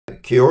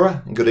Kia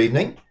ora and good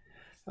evening.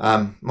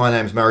 My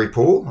name is Murray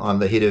Paul. I'm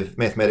the head of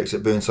mathematics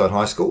at Burnside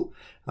High School.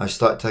 I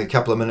just like to take a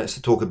couple of minutes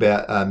to talk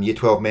about Year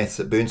 12 maths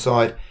at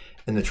Burnside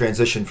and the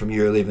transition from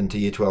Year 11 to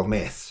Year 12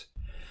 maths.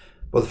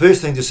 Well, the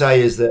first thing to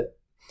say is that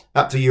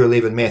up to Year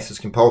 11 maths is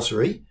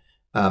compulsory.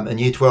 In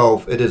Year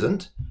 12 it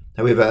isn't.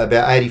 However,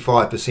 about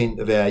 85%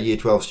 of our Year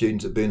 12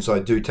 students at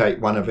Burnside do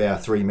take one of our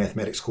 3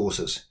 mathematics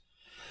courses.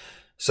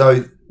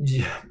 So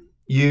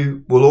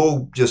you will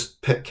all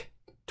just pick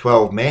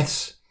 12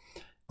 maths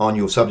on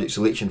your subject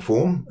selection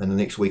form in the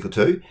next week or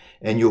two,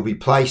 and you'll be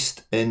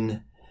placed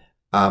in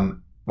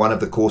one of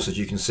the courses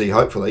you can see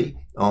hopefully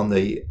on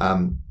the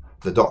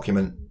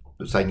document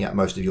that's taking up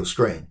most of your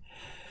screen.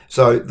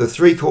 So the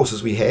 3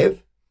 courses we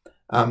have,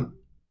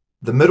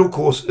 the middle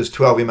course is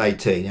 12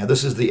 MAT. Now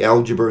this is the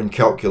algebra and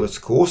calculus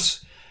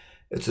course.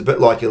 It's a bit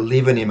like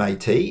 11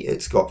 MAT.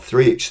 It's got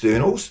 3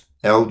 externals,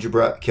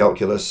 algebra,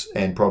 calculus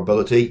and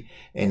probability,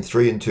 and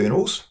 3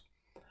 internals.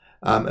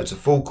 It's a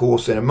full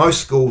course, and in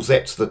most schools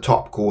that's the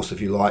top course,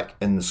 if you like,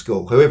 in the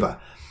school. However,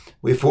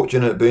 we're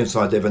fortunate at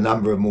Burnside to have a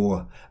number of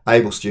more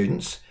able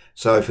students.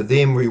 So for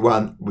them we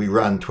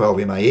run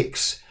 12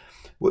 MAX,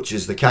 which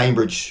is the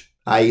Cambridge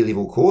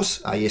A-level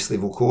course, AS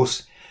level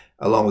course,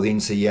 along with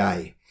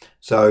NCEA.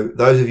 So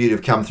those of you who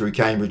have come through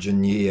Cambridge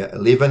in Year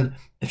 11,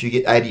 if you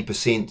get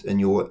 80% in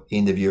your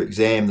end of year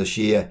exam this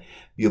year,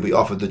 you'll be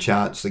offered the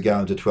chance to go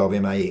into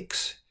 12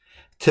 MAX.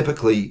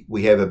 Typically,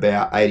 we have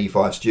about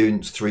 85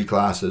 students, 3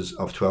 classes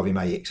of 12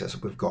 MAX. That's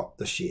what we've got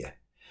this year.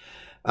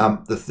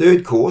 The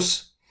third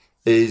course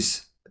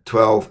is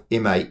 12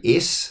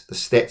 MAS, the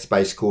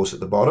stats-based course at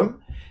the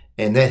bottom,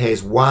 and that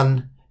has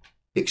 1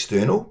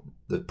 external,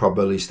 the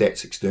probability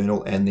stats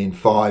external, and then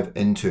 5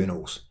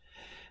 internals.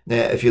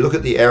 Now, if you look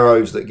at the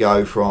arrows that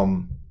go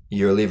from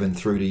Year 11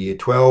 through to Year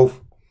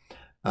 12,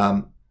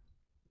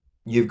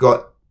 you've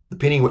got,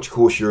 depending which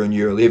course you're in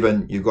Year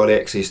 11, you've got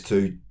access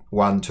to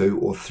 1, 2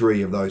 or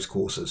 3 of those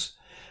courses.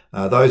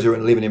 Those are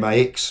in 11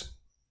 MAX.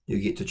 You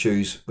get to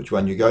choose which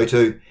one you go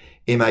to.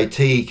 MAT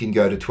can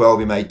go to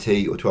 12 MAT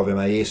or 12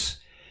 MAS.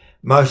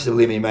 Most of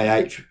 11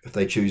 MAH, if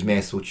they choose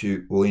maths,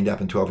 will end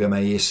up in 12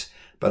 MAS,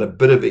 but a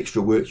bit of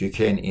extra work you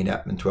can end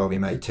up in 12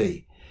 MAT.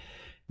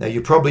 Now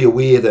you're probably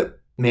aware that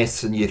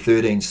maths in Year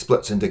 13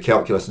 splits into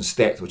calculus and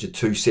stats, which are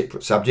 2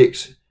 separate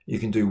subjects. You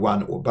can do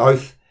one or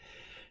both.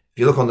 If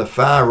you look on the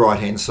far right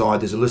hand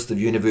side, there's a list of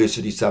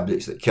university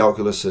subjects that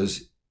calculus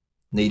is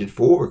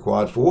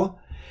required for,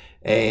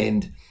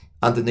 and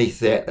underneath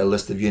that a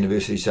list of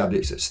university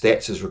subjects that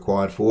stats is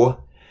required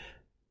for.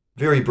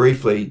 Very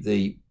briefly,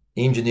 the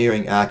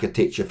engineering,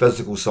 architecture,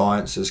 physical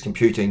sciences,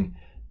 computing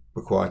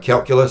require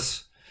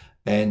calculus,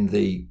 and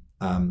the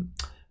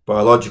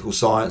biological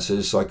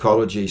sciences,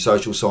 psychology,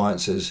 social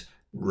sciences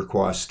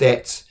require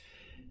stats.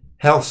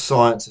 Health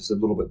science is a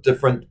little bit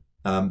different.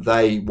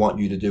 They want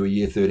you to do a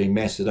Year 13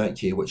 maths. They don't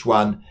care which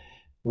one.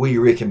 We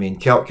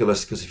recommend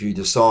calculus because if you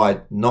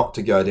decide not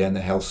to go down the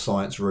health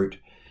science route,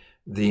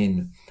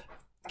 then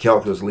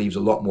calculus leaves a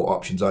lot more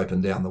options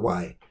open down the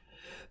way.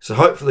 So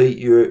hopefully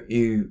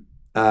you've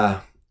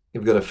got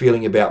a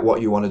feeling about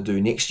what you want to do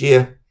next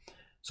year.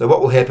 So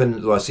what will happen,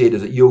 as I said,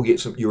 is that you'll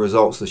get your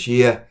results this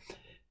year.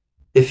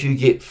 If you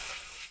get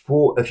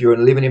if you're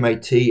in 11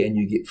 MAT and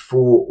you get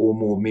 4 or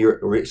more merit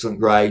or excellent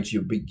grades,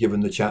 you'll be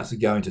given the chance to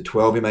go into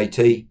 12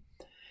 MAT.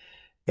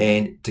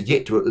 And to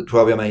get to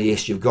 12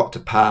 MAS, you've got to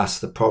pass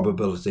the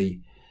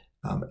probability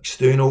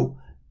external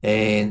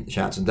and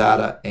chance and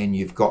data, and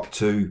you've got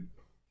to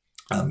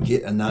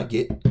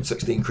get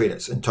 16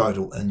 credits in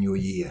total in your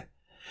year.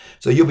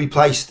 So you'll be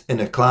placed in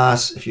a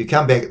class. If you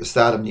come back at the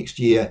start of next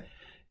year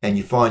and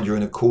you find you're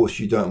in a course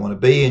you don't want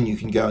to be in, you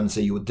can go and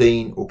see your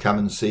dean or come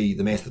and see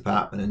the math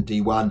department in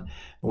D1, and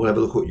we'll have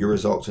a look at your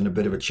results and a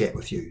bit of a chat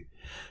with you.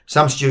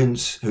 Some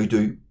students who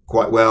do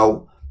quite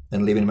well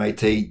in 11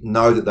 MAT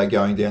know that they're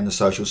going down the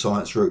social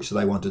science route, so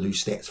they want to do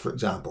stats, for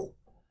example.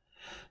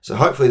 So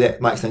hopefully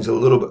that makes things a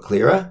little bit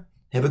clearer.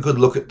 Have a good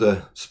look at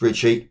the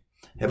spreadsheet,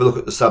 have a look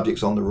at the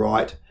subjects on the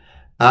right,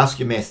 ask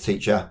your math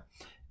teacher,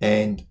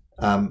 and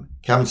come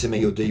and see me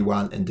your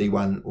D1 and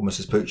D1 or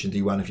Mrs. Pooch in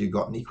D1 if you've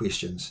got any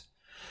questions.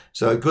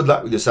 So good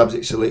luck with your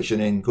subject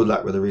selection and good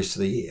luck with the rest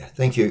of the year.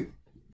 Thank you.